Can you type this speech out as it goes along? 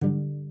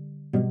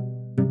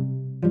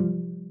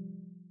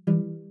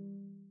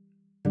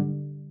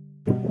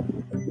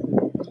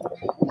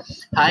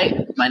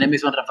Hi, my name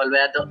is Juan Rafael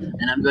Beato,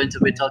 and I'm going to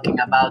be talking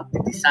about the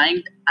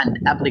design and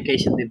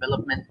application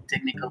development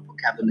technical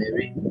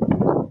vocabulary,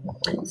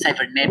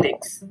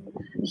 cybernetics,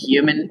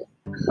 human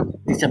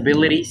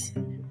disabilities,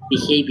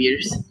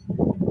 behaviors,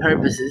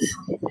 purposes,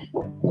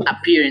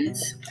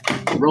 appearance,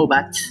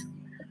 robots,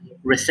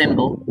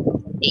 resemble,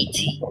 AT,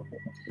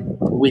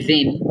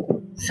 within,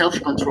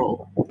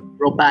 self-control,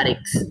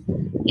 robotics,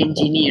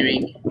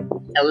 engineering,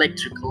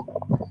 electrical,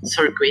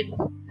 circuit,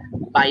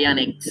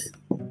 bionics,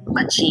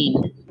 machine,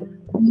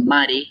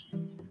 MATI,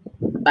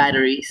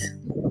 batteries,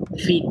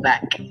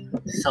 feedback,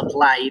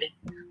 supplied,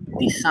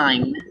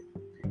 design,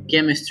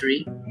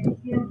 chemistry,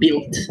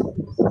 built,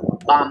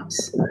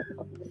 bumps,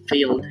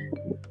 field,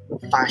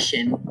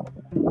 fashion,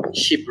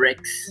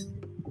 shipwrecks,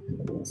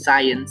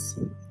 science,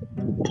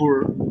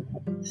 poor,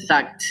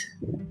 fact,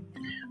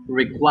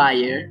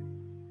 require,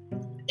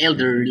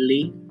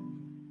 elderly,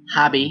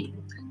 hobby,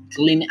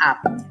 clean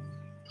up,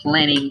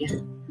 planning,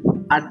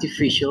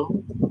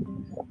 artificial,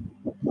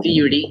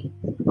 theory,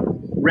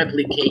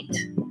 replicate,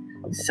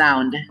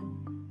 sound,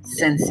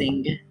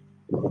 sensing,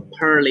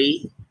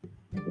 pearly,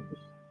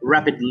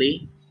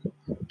 rapidly,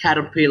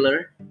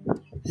 caterpillar,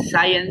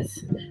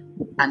 science,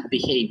 and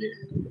behavior.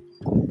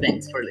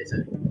 Thanks for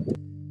listening.